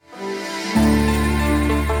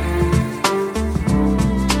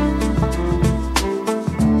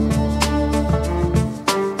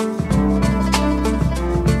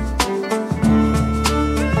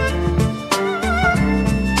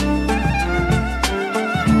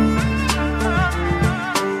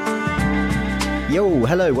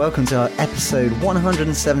Hello, welcome to our episode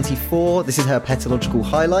 174. This is Herpetological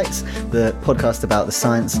Highlights, the podcast about the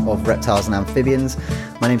science of reptiles and amphibians.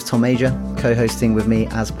 My name's Tom Major, co-hosting with me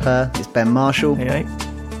as per is Ben Marshall. Hey.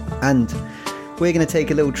 And we're going to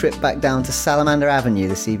take a little trip back down to Salamander Avenue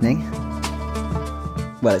this evening.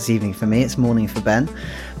 Well, it's evening for me, it's morning for Ben.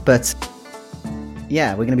 But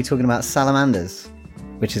yeah, we're going to be talking about salamanders,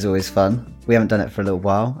 which is always fun. We haven't done it for a little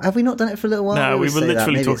while. Have we not done it for a little while? No, we were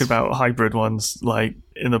literally talking about hybrid ones, like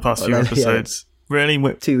in the past few episodes. Yeah.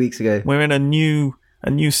 Really, 2 weeks ago. We're in a new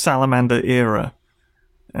salamander era,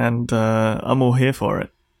 and I'm all here for it.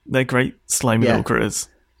 They're great slimy little critters.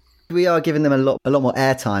 We are giving them a lot more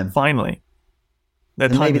airtime. Finally, their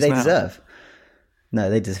time maybe is they now. deserve. No,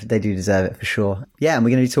 they do deserve it for sure. Yeah, and we're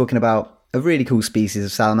going to be talking about a really cool species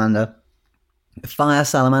of salamander, the fire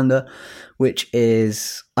salamander, which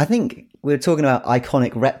is, I think we were talking about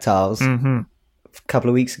iconic reptiles a couple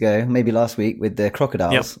of weeks ago, maybe last week, with the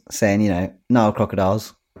crocodiles, saying, Nile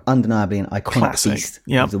crocodiles, undeniably an iconic beast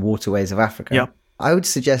of the waterways of Africa. Yep. I would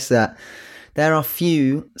suggest that there are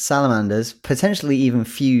few salamanders, potentially even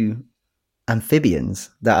few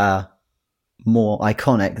amphibians, that are more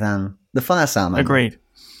iconic than the fire salamander. Agreed.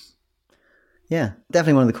 Yeah,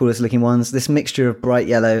 definitely one of the coolest looking ones. This mixture of bright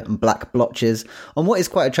yellow and black blotches on what is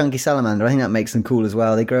quite a chunky salamander. I think that makes them cool as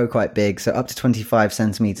well. They grow quite big, so up to 25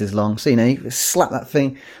 centimeters long. So, you can slap that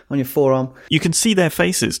thing on your forearm. You can see their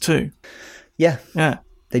faces too. Yeah. Yeah.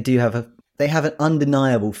 They have an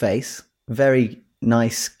undeniable face. Very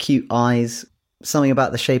nice, cute eyes. Something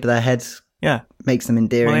about the shape of their heads makes them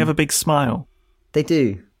endearing. Well, they have a big smile. They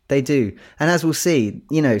do. They do. And as we'll see,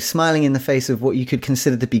 smiling in the face of what you could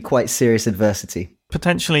consider to be quite serious adversity.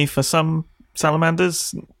 Potentially for some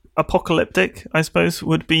salamanders, apocalyptic, I suppose,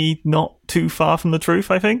 would be not too far from the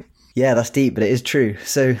truth, I think. Yeah, that's deep, but it is true.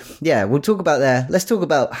 So, yeah, let's talk about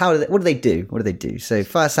what do they do? What do they do? So,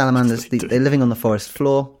 fire salamanders, they're living on the forest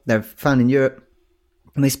floor. They're found in Europe.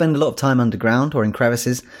 And they spend a lot of time underground or in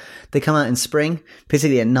crevices. They come out in spring,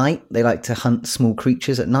 particularly at night. They like to hunt small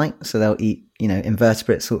creatures at night. So they'll eat,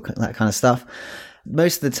 invertebrates, that kind of stuff.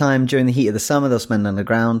 Most of the time during the heat of the summer, they'll spend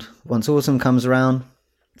underground. Once autumn comes around,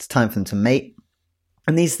 it's time for them to mate.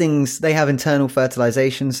 And these things, they have internal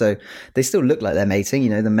fertilization. So they still look like they're mating,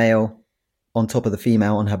 the male on top of the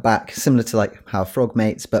female on her back, similar to like how a frog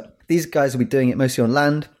mates. But these guys will be doing it mostly on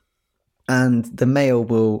land. And the male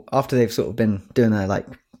will, after they've sort of been doing their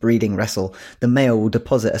breeding wrestle, the male will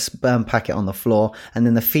deposit a sperm packet on the floor, and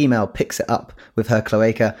then the female picks it up with her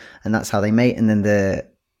cloaca, and that's how they mate. And then the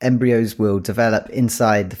embryos will develop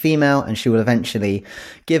inside the female, and she will eventually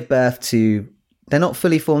give birth to, they're not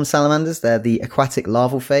fully formed salamanders, they're the aquatic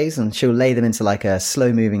larval phase, and she'll lay them into like a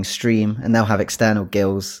slow moving stream, and they'll have external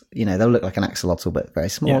gills, they'll look like an axolotl but very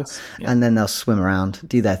small, and then they'll swim around,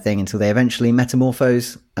 do their thing until they eventually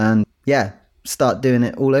metamorphose and start doing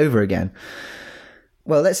it all over again.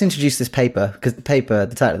 Well, let's introduce this paper, because the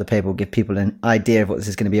title of the paper will give people an idea of what this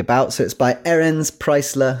is going to be about. So it's by Ahrens,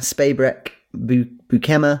 Preisler, Spabreck,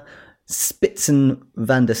 Bukema, Spitzen,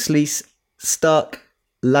 van der Slees, Stark,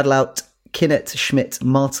 Ladlout, Kinnett, Schmidt,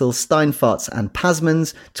 Martel, Steinfarts, and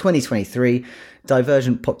Pasmans, 2023,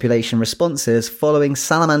 Divergent Population Responses Following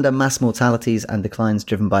Salamander Mass Mortalities and Declines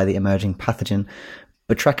Driven by the Emerging Pathogen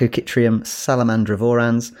Batrachochytrium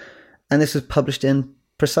salamandrivorans. And this was published in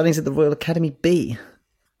Proceedings of the Royal Academy B,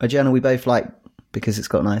 a journal we both like because it's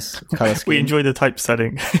got nice colour scheme. We enjoy the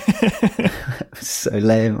typesetting. So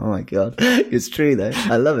lame. Oh my God. It's true though.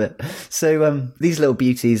 I love it. So these little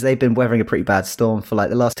beauties, they've been weathering a pretty bad storm for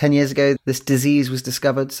the last 10 years ago. This disease was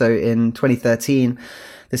discovered. So in 2013,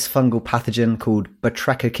 this fungal pathogen called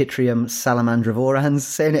Batrachochytrium salamandrivorans,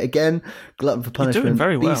 saying it again, glutton for punishment. You're doing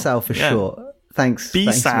very well. B-sal for short. Thanks.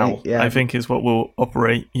 B-sal, I think, is what we'll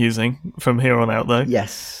operate using from here on out, though.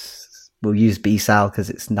 Yes. We'll use B-sal because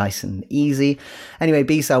it's nice and easy. Anyway,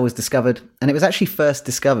 B-sal was discovered, and it was actually first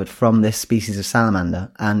discovered from this species of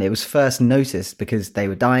salamander, and it was first noticed because they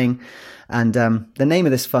were dying. And the name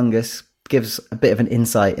of this fungus gives a bit of an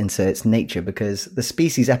insight into its nature, because the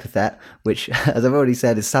species epithet, which, as I've already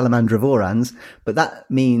said, is salamandrivorans, but that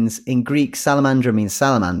means, in Greek, salamandra means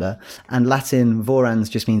salamander, and Latin, vorans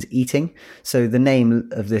just means eating. So the name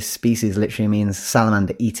of this species literally means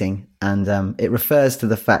salamander eating, and it refers to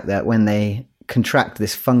the fact that when they contract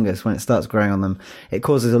this fungus, when it starts growing on them, it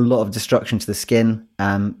causes a lot of destruction to the skin,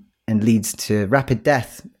 and leads to rapid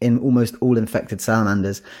death in almost all infected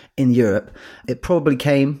salamanders in Europe. It probably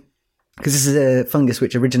came because this is a fungus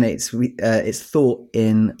which originates, it's thought,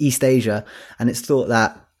 in East Asia, and it's thought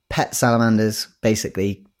that pet salamanders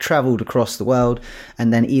basically traveled across the world,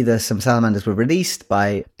 and then either some salamanders were released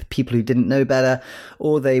by people who didn't know better,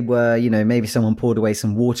 or they were, maybe someone poured away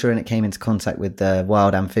some water and it came into contact with the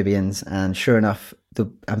wild amphibians. And sure enough,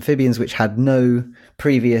 the amphibians, which had no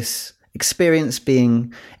previous experience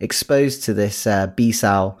being exposed to this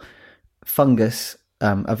B-sal fungus,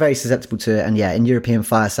 are very susceptible to it. And in European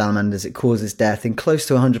fire salamanders, it causes death in close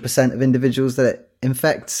to 100% of individuals that it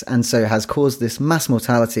infects, and so has caused this mass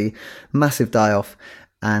mortality, massive die-off.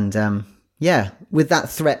 And with that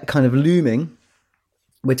threat kind of looming,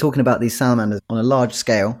 we're talking about these salamanders on a large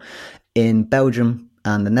scale in Belgium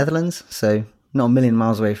and the Netherlands, so not a million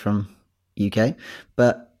miles away from UK,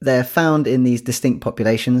 but they're found in these distinct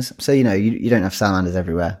populations. So, you don't have salamanders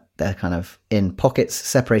everywhere. They're kind of in pockets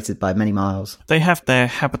separated by many miles. They have their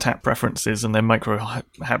habitat preferences and their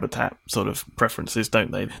micro-habitat sort of preferences,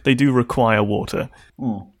 don't they? They do require water.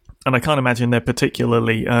 Mm. And I can't imagine they're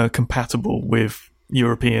particularly compatible with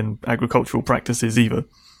European agricultural practices either.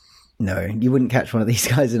 No, you wouldn't catch one of these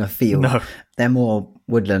guys in a field. No. They're more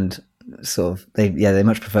woodland sort of. They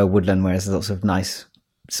much prefer woodland, whereas there's lots of nice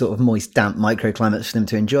sort of moist, damp microclimates for them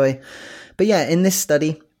to enjoy. But in this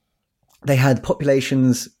study, they had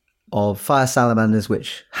populations of fire salamanders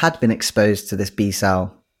which had been exposed to this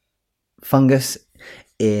B-sal fungus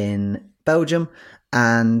in Belgium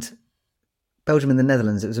and the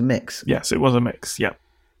Netherlands. It was a mix. Yes, it was a mix, yeah.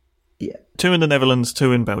 2 in the Netherlands,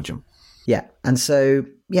 2 in Belgium. Yeah, and so,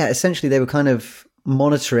 essentially they were kind of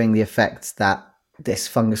monitoring the effects that this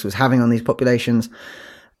fungus was having on these populations.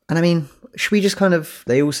 And I mean, should we just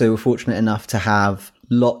they also were fortunate enough to have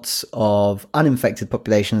lots of uninfected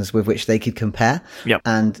populations with which they could compare. Yep.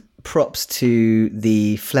 And props to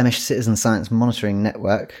the Flemish Citizen Science Monitoring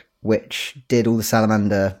Network, which did all the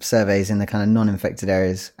salamander surveys in the kind of non-infected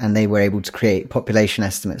areas, and they were able to create population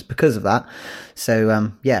estimates because of that.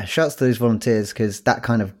 So, shouts to those volunteers, because that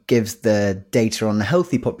kind of gives the data on the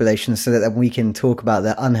healthy populations so that we can talk about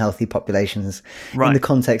the unhealthy populations in the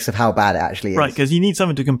context of how bad it actually is. Right, because you need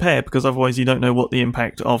something to compare, because otherwise you don't know what the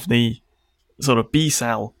impact of the sort of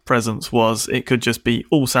B-sal presence was. It could just be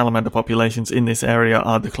all salamander populations in this area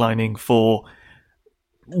are declining for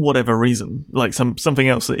whatever reason, like something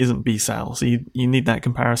else that isn't B-sal. So you need that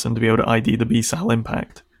comparison to be able to ID the B-sal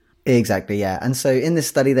impact. Exactly, yeah. And so in this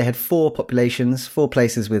study, they had 4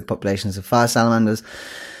 places with populations of fire salamanders,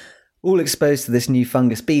 all exposed to this new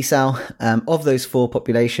fungus B-sal. Of those 4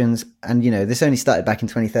 populations, and this only started back in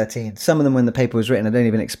 2013. Some of them, when the paper was written, had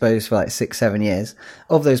only been exposed for like 6-7 years.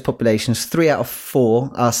 Of those populations, 3 out of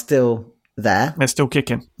 4 are still there. They're still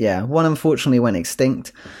kicking. Yeah, one unfortunately went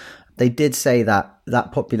extinct. They did say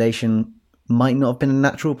that population might not have been a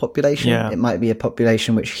natural population. Yeah. It might be a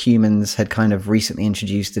population which humans had kind of recently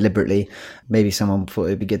introduced deliberately. Maybe someone thought it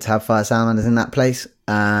would be good to have fire salamanders in that place.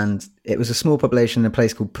 And it was a small population in a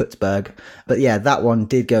place called Putzberg. But that one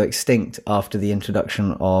did go extinct after the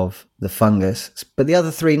introduction of the fungus. But the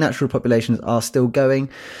other 3 natural populations are still going.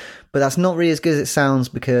 But that's not really as good as it sounds,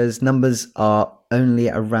 because numbers are only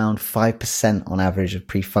around 5% on average of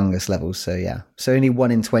pre-fungus levels. So only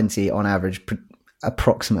 1 in 20 on average,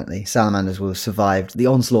 approximately, salamanders will have survived the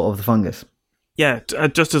onslaught of the fungus. Yeah,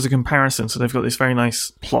 just as a comparison, so they've got this very nice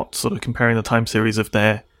plot sort of comparing the time series of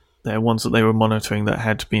their ones that they were monitoring that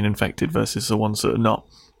had been infected versus the ones that are not.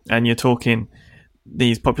 And you're talking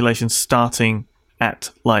these populations starting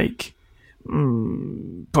at like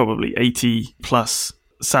probably 80 plus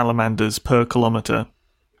salamanders per kilometre,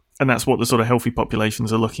 and that's what the sort of healthy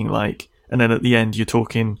populations are looking like. And then at the end you're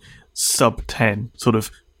talking sub 10, sort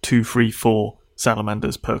of 2, 3, 4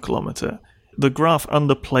 salamanders per kilometre. The graph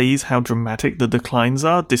underplays how dramatic the declines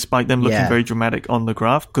are, despite them looking very dramatic on the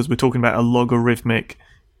graph, because we're talking about a logarithmic,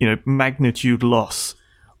 magnitude loss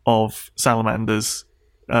of salamander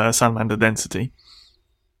density.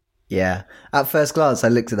 Yeah. At first glance, I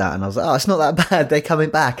looked at that and I was like, oh, it's not that bad. They're coming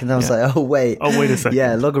back. And I was like, oh, wait. Oh, wait a second.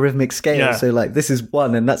 Yeah, logarithmic scale. Yeah. So, like, this is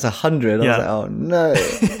 1 and that's 100. I was like, oh, no.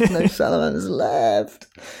 No salamanders left.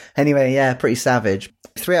 Anyway, pretty savage.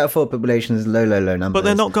 3 out of 4 populations, low numbers. But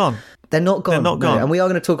they're not gone. They're not gone. They're not gone. And we are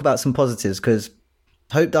going to talk about some positives, because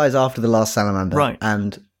hope dies after the last salamander. Right.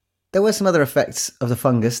 And there were some other effects of the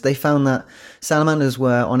fungus. They found that salamanders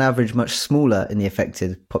were, on average, much smaller in the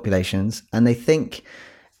affected populations. And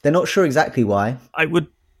they're not sure exactly why. I would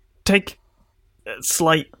take a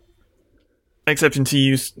slight exception to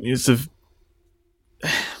use of...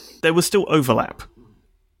 There was still overlap.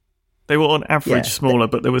 They were on average smaller,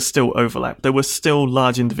 but there was still overlap. There were still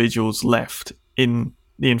large individuals left in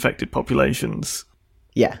the infected populations.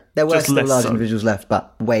 Yeah, there were Just still less large so. individuals left,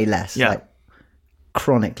 but way less. Yeah. Like,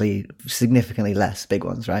 chronically, significantly less big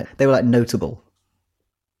ones, right? They were, like, notable.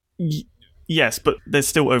 Yes, but there's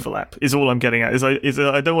still overlap. Is all I'm getting at.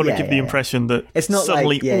 I don't want to give the impression that it's not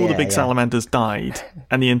suddenly like, all the big salamanders died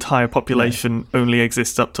and the entire population only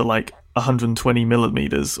exists up to like 120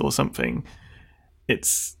 millimeters or something.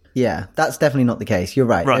 Yeah, that's definitely not the case. You're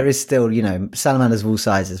right. There is still, salamanders of all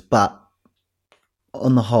sizes, but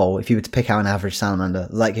on the whole, if you were to pick out an average salamander,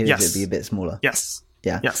 like it would be a bit smaller. Yes.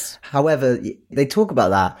 Yeah. Yes. However, they talk about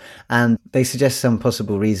that, and they suggest some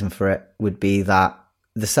possible reason for it would be that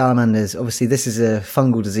the salamanders, obviously this is a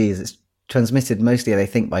fungal disease. It's transmitted mostly, they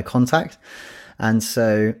think, by contact. And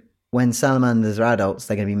so when salamanders are adults,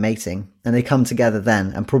 they're going to be mating, and they come together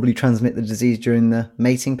then and probably transmit the disease during the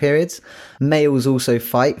mating periods. Males also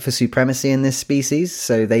fight for supremacy in this species,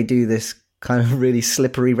 so they do this kind of really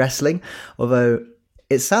slippery wrestling, although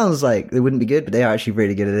it sounds like they wouldn't be good, but they are actually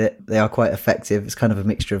really good at it. They are quite effective. It's kind of a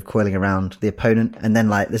mixture of coiling around the opponent, and then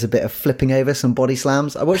there's a bit of flipping over, some body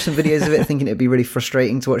slams. I watched some videos of it thinking it'd be really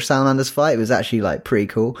frustrating to watch salamanders fight. It was actually pretty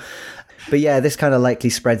cool. But yeah, this kind of likely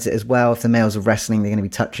spreads it as well. If the males are wrestling, they're going to be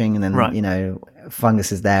touching, and then,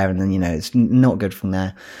 fungus is there, and then, it's not good from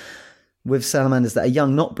there. With salamanders that are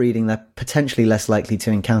young, not breeding, they're potentially less likely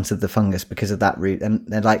to encounter the fungus because of that route, and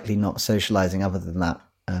they're likely not socializing other than that,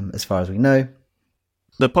 as far as we know.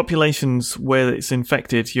 The populations where it's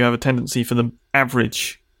infected, you have a tendency for the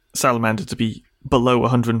average salamander to be below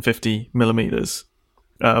 150 millimeters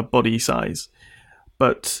body size.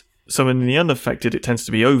 But so in the unaffected, it tends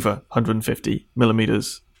to be over 150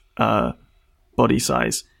 millimeters body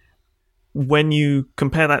size. When you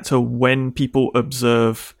compare that to when people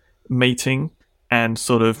observe mating and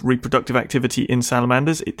sort of reproductive activity in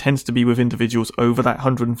salamanders, it tends to be with individuals over that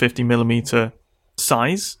 150 millimeter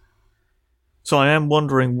size. So I am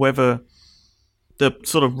wondering whether the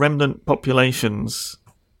sort of remnant populations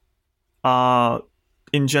are,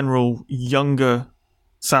 in general, younger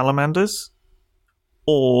salamanders,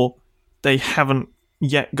 or they haven't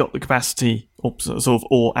yet got the capacity,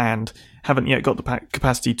 haven't yet got the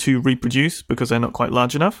capacity to reproduce because they're not quite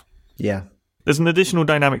large enough. Yeah. There's an additional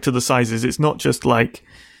dynamic to the sizes. It's not just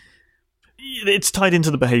it's tied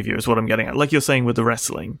into the behavior is what I'm getting at. Like you're saying with the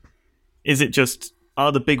wrestling. Is it just,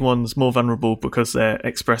 are the big ones more vulnerable because they're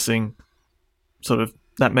expressing sort of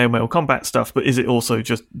that male-male combat stuff, but is it also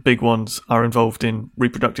just big ones are involved in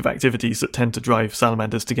reproductive activities that tend to drive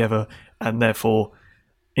salamanders together and therefore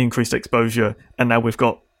increased exposure? And now we've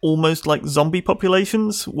got almost like zombie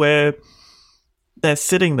populations where they're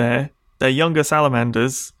sitting there, they're younger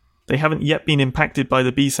salamanders, they haven't yet been impacted by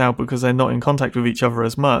the B-cell because they're not in contact with each other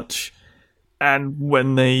as much, and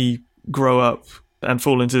when they grow up and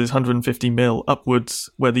fall into this 150 mil upwards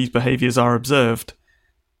where these behaviors are observed,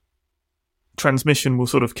 transmission will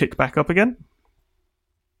sort of kick back up again.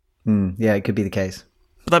 Yeah, it could be the case.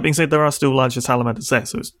 But that being said, there are still larger salamanders there,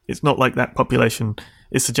 so it's not like that population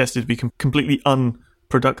is suggested to be completely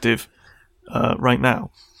unproductive right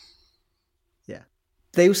now. Yeah.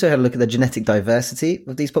 They also had a look at the genetic diversity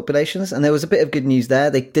of these populations, and there was a bit of good news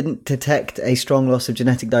there. They didn't detect a strong loss of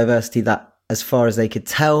genetic diversity that, as far as they could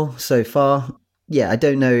tell so far. Yeah, I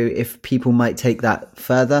don't know if people might take that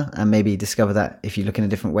further and maybe discover that if you look in a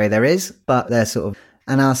different way there is, but their sort of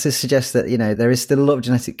analysis suggests that, there is still a lot of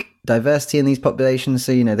genetic diversity in these populations,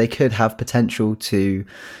 so, they could have potential to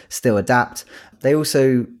still adapt. They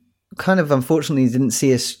also kind of unfortunately didn't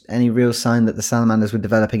see any real sign that the salamanders were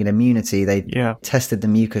developing an immunity. They tested the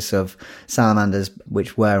mucus of salamanders,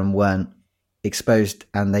 which were and weren't exposed,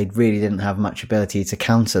 and they really didn't have much ability to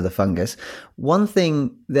counter the fungus. One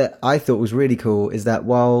thing that I thought was really cool is that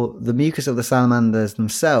while the mucus of the salamanders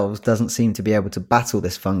themselves doesn't seem to be able to battle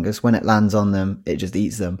this fungus, when it lands on them, it just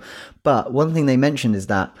eats them. But one thing they mentioned is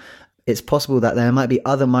that it's possible that there might be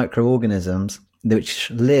other microorganisms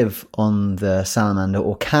which live on the salamander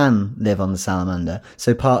or can live on the salamander.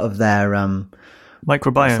 So part of their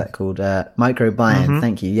microbiome. What's that called? Microbiome. Mm-hmm.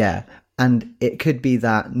 Thank you. Yeah. And it could be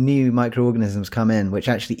that new microorganisms come in which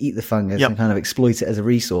actually eat the fungus and kind of exploit it as a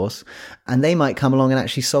resource. And they might come along and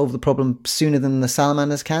actually solve the problem sooner than the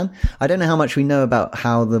salamanders can. I don't know how much we know about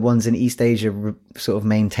how the ones in East Asia sort of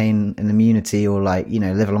maintain an immunity or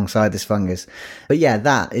live alongside this fungus. But yeah,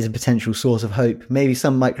 that is a potential source of hope. Maybe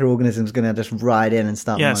some microorganism's going to just ride in and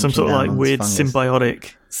start some sort of weird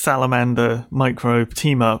symbiotic salamander microbe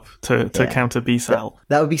team up to counter B-cell.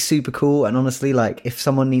 That would be super cool. And honestly, if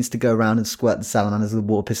someone needs to go around and squirt the salamanders with a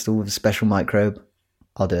water pistol with a special microbe,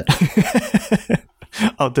 I'll do it.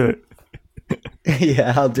 I'll do it.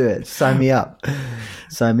 Yeah, I'll do it. Sign me up.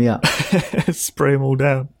 Spray them all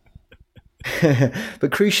down.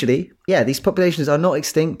 But crucially, these populations are not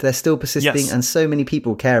extinct. They're still persisting, and so many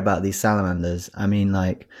people care about these salamanders. I mean,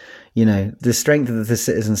 the strength of the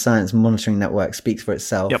citizen science monitoring network speaks for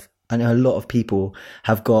itself. Yep. I know a lot of people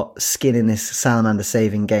have got skin in this salamander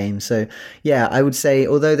saving game. So yeah, I would say,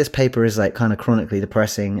 although this paper is like kind of chronically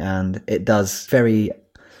depressing and it does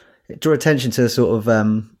draw attention to sort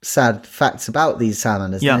of sad facts about these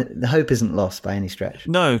salamanders, the hope isn't lost by any stretch.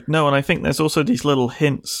 No, and I think there's also these little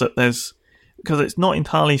hints that because it's not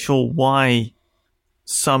entirely sure why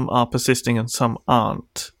some are persisting and some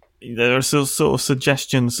aren't. There are still sort of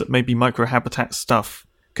suggestions that maybe microhabitat stuff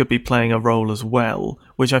could be playing a role as well,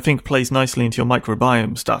 which I think plays nicely into your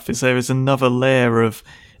microbiome stuff, is there is another layer of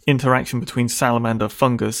interaction between salamander,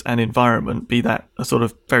 fungus and environment, be that a sort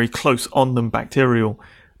of very close on them bacterial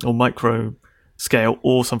or micro scale,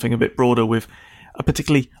 or something a bit broader with a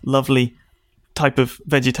particularly lovely type of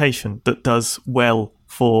vegetation that does well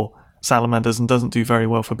for salamanders and doesn't do very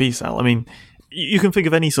well for bee sal. I mean, you can think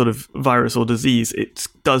of any sort of virus or disease, it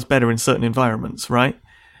does better in certain environments, right?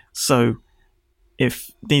 So if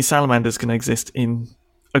these salamanders can exist in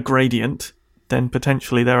a gradient, then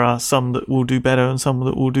potentially there are some that will do better and some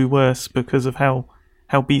that will do worse because of how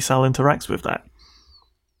bee sal interacts with that.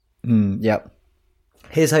 Yep.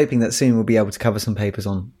 Here's hoping that soon we'll be able to cover some papers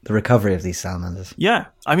on the recovery of these salamanders. Yeah,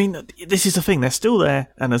 I mean, this is the thing. They're still there,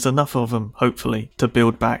 and there's enough of them, hopefully, to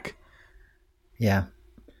build back. Yeah.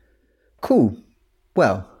 Cool.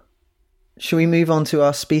 Well, shall we move on to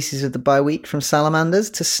our species of the bye-week from salamanders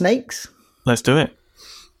to snakes? Let's do it.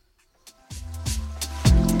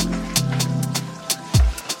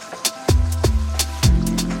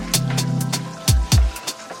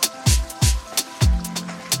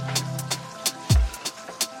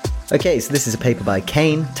 Okay, so this is a paper by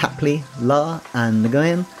Kane, Tapley, La, and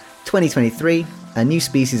Nguyen, 2023, a new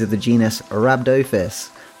species of the genus Rhabdophis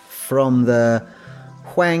from the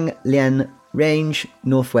Hoang Lien Range,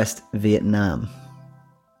 northwest Vietnam.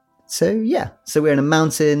 So we're in a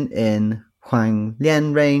mountain in Hoang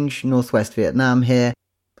Lien Range, northwest Vietnam here.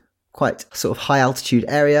 Quite sort of high altitude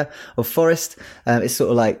area of forest. It's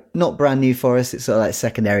sort of like not brand new forest, it's sort of like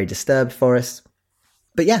secondary disturbed forest.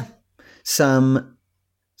 But yeah, some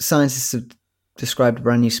scientists have described a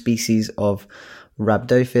brand new species of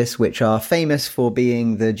Rhabdophis, which are famous for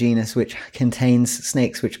being the genus which contains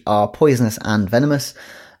snakes which are poisonous and venomous.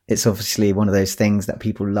 It's obviously one of those things that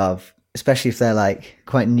people love, especially if they're like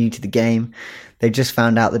quite new to the game. They've just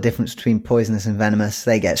found out the difference between poisonous and venomous.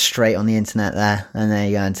 They get straight on the internet there, and there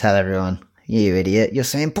you go and tell everyone, you idiot, you're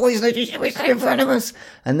saying poisonous, you should be saying venomous.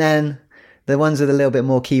 And then the ones with a little bit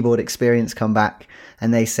more keyboard experience come back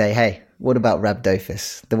and they say, hey, what about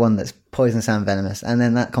Rhabdophis, the one that's poisonous and venomous? And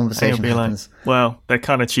then that conversation happens. Like, well, they're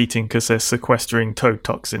kind of cheating because they're sequestering toad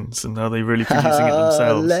toxins, and are they really producing it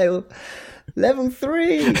themselves? Level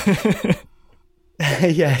 3!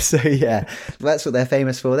 Yeah, that's what they're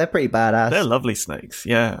famous for. They're pretty badass. They're lovely snakes,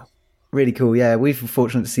 yeah. Really cool, yeah. We were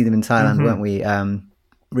fortunate to see them in Thailand, weren't we?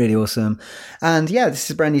 Really awesome. And yeah, this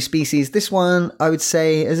is a brand new species. This one, I would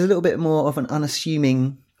say, is a little bit more of an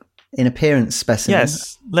unassuming in appearance specimen.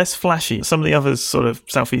 Yes, less flashy. Some of the others, sort of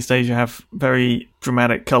Southeast Asia, have very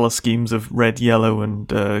dramatic colour schemes of red, yellow and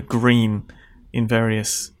green in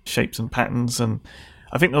various shapes and patterns. And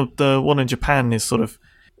I think the one in Japan is sort of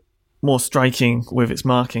more striking with its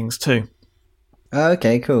markings too. Oh,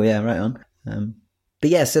 okay, cool. Yeah, right on. But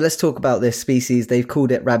yeah, so let's talk about this species. They've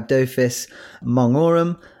called it Rhabdophis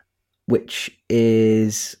mongorum, which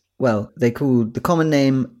is, well, they called the common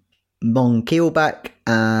name Mong keelback,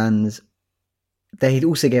 and they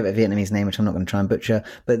also gave it a Vietnamese name, which I'm not going to try and butcher.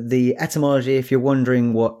 But the etymology, if you're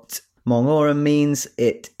wondering what mongorum means,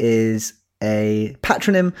 it is a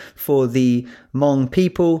patronym for the Hmong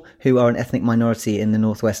people, who are an ethnic minority in the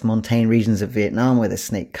northwest montane regions of Vietnam, where the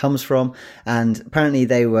snake comes from. And apparently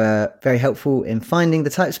they were very helpful in finding the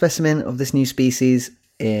type specimen of this new species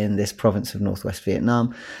in this province of northwest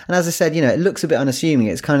Vietnam. And as I said, it looks a bit unassuming.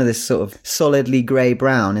 It's kind of this sort of solidly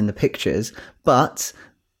grey-brown in the pictures, but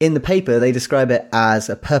in the paper they describe it as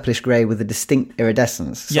a purplish grey with a distinct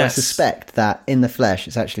iridescence. So yes. I suspect that in the flesh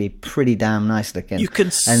it's actually pretty damn nice looking.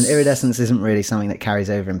 And iridescence isn't really something that carries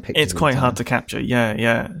over in pictures. It's quite hard to capture,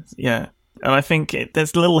 yeah. And I think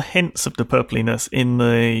there's little hints of the purpliness in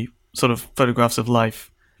the sort of photographs of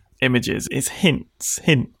life images. It's hints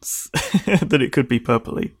that it could be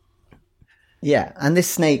purpley. Yeah, and this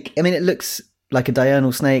snake, I mean, it looks like a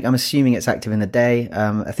diurnal snake. I'm assuming it's active in the day.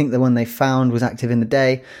 I think the one they found was active in the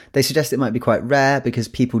day. They suggest it might be quite rare because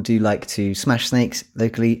people do like to smash snakes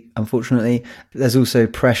locally, unfortunately. There's also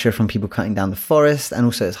pressure from people cutting down the forest, and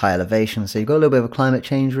also it's high elevation, so you've got a little bit of a climate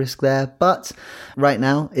change risk there. But right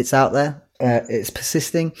now, it's out there. It's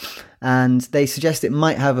persisting, and they suggest it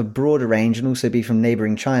might have a broader range and also be from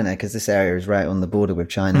neighbouring China, because this area is right on the border with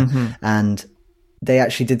China. And They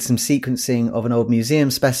actually did some sequencing of an old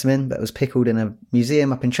museum specimen that was pickled in a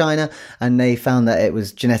museum up in China, and they found that it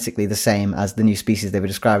was genetically the same as the new species they were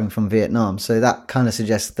describing from Vietnam. So that kind of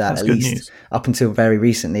suggests that That's at good least news. up until very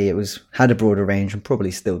recently it had a broader range and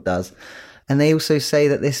probably still does. And they also say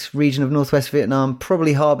that this region of northwest Vietnam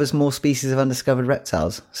probably harbours more species of undiscovered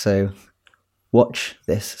reptiles. So watch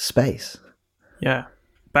this space. Yeah.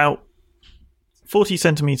 About 40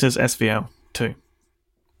 centimetres SVL too,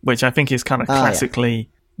 which I think is kind of classically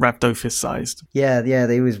Rhabdophis sized. Yeah,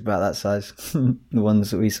 they was about that size. The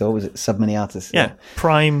ones that we saw, was it subminiatus? Yeah,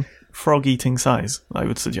 prime frog-eating size, I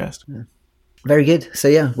would suggest. Yeah. Very good. So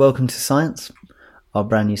yeah, welcome to science. Our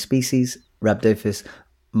brand new species, Rhabdophis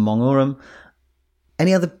mongorum.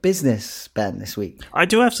 Any other business, Ben, this week? I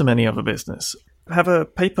do have any other business. I have a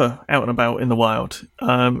paper out and about in the wild,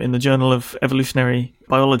 in the Journal of Evolutionary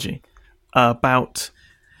Biology, about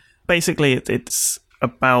basically it's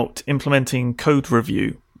about implementing code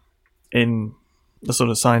review in the sort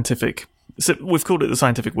of scientific. So we've called it the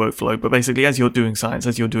scientific workflow, but basically, as you're doing science,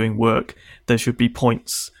 as you're doing work, there should be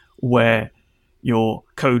points where your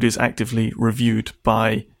code is actively reviewed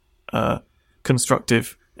by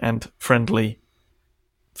constructive and friendly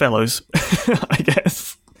fellows, I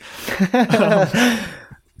guess.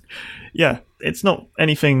 Yeah, it's not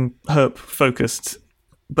anything herp focused,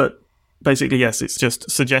 but basically, yes, it's just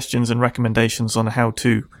suggestions and recommendations on how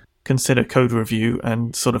to consider code review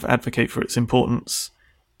and sort of advocate for its importance.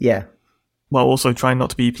 Yeah. While also trying not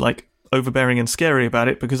to be like overbearing and scary about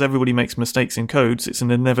it, because everybody makes mistakes in codes. It's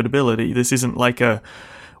an inevitability. This isn't like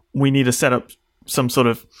we need to set up some sort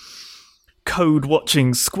of code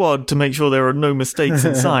watching squad to make sure there are no mistakes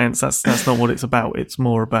in science. That's not what it's about. It's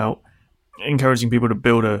more about encouraging people to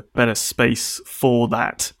build a better space for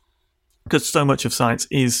that, because so much of science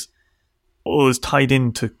is always tied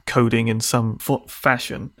into coding in some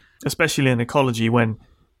fashion, especially in ecology, when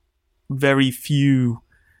very few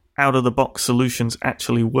out-of-the-box solutions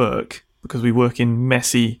actually work, because we work in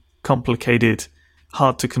messy, complicated,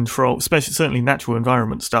 hard-to-control, especially certainly natural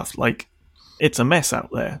environment stuff. Like, it's a mess out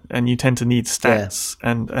there, and you tend to need stats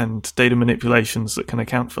and data manipulations that can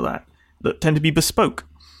account for that tend to be bespoke.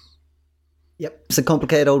 Yep. It's a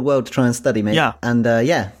complicated old world to try and study, mate. Yeah. And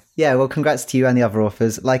well, congrats to you and the other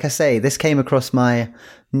authors. Like I say, this came across my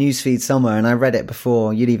newsfeed somewhere, and I read it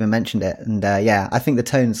before you'd even mentioned it. And I think the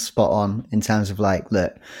tone's spot on in terms of like,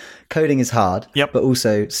 look, coding is hard, but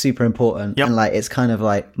also super important. And like, it's kind of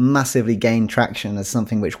like massively gained traction as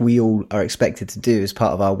something which we all are expected to do as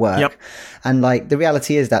part of our work. And like, the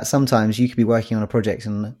reality is that sometimes you could be working on a project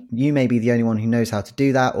and you may be the only one who knows how to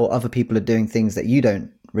do that, or other people are doing things that you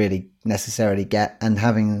don't really necessarily get, and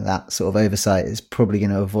having that sort of oversight is probably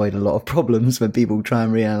going to avoid a lot of problems when people try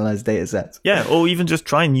and reanalyze data sets. Yeah, or even just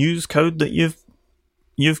try and use code that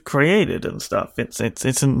you've created and stuff. It's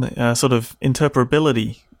a sort of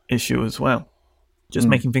interpretability issue as well, just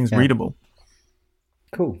making things readable.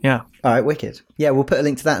 Cool. Yeah. All right, wicked. Yeah, we'll put a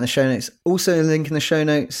link to that in the show notes. Also a link in the show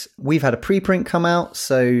notes, we've had a preprint come out.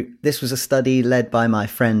 So this was a study led by my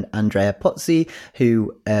friend Andrea Pozzi,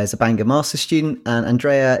 who is a Bangor master student, and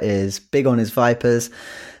Andrea is big on his vipers.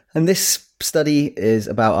 And this study is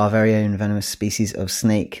about our very own venomous species of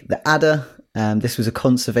snake, the adder. This was a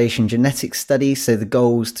conservation genetics study, so the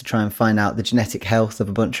goal was to try and find out the genetic health of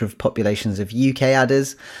a bunch of populations of UK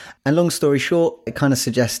adders. And long story short, it kind of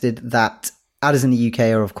suggested that adders in the UK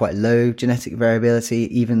are of quite low genetic variability,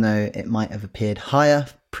 even though it might have appeared higher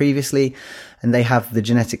previously. And they have the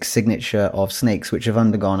genetic signature of snakes, which have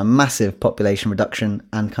undergone a massive population reduction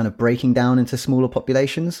and kind of breaking down into smaller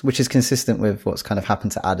populations, which is consistent with what's kind of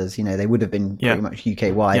happened to adders. You know, they would have been pretty much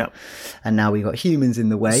UK-wide, and now we've got humans in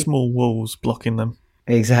the way. Small walls blocking them.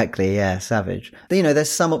 Exactly, yeah, savage. But, you know, there's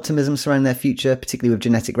some optimism surrounding their future, particularly with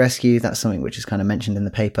genetic rescue. That's something which is kind of mentioned in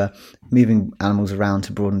the paper, moving animals around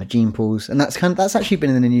to broaden the gene pools. And that's actually been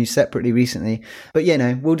in the news separately recently. But, you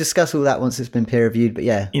know, we'll discuss all that once it's been peer reviewed. But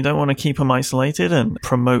yeah. You don't want to keep them isolated and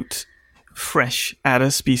promote fresh adder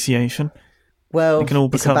speciation. Well, it can all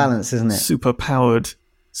it's a balance, isn't it? Super powered,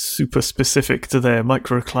 super specific to their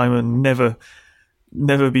microclimate,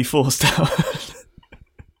 never be forced out.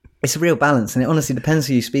 It's a real balance, and it honestly depends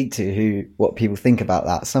who you speak to, what people think about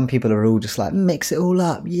that. Some people are all just like, mix it all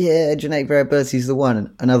up. Yeah, genetic variability is the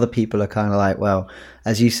one. And other people are kind of like, well,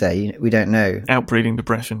 as you say, we don't know. Outbreeding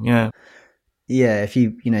depression, yeah. Yeah, if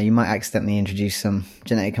you might accidentally introduce some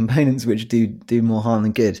genetic components which do more harm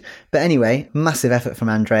than good. But anyway, massive effort from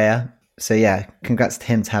Andrea. So yeah, congrats to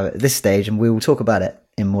him to have it at this stage, and we will talk about it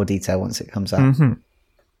in more detail once it comes out. Mm-hmm.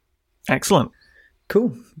 Excellent.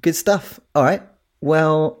 Cool. Good stuff. All right.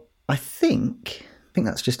 Well, I think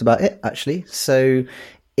that's just about it, actually. So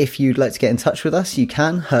If you'd like to get in touch with us, you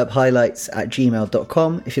can,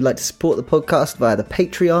 herphighlights@gmail.com. If you'd like to support the podcast via the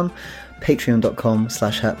Patreon,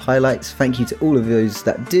 patreon.com/herphighlights. Thank you to all of those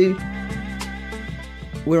that do.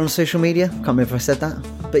 We're on social media. Can't remember if I said that.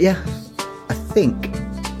 But yeah, I think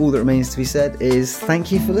all that remains to be said is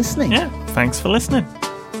thank you for listening. Yeah, thanks for listening.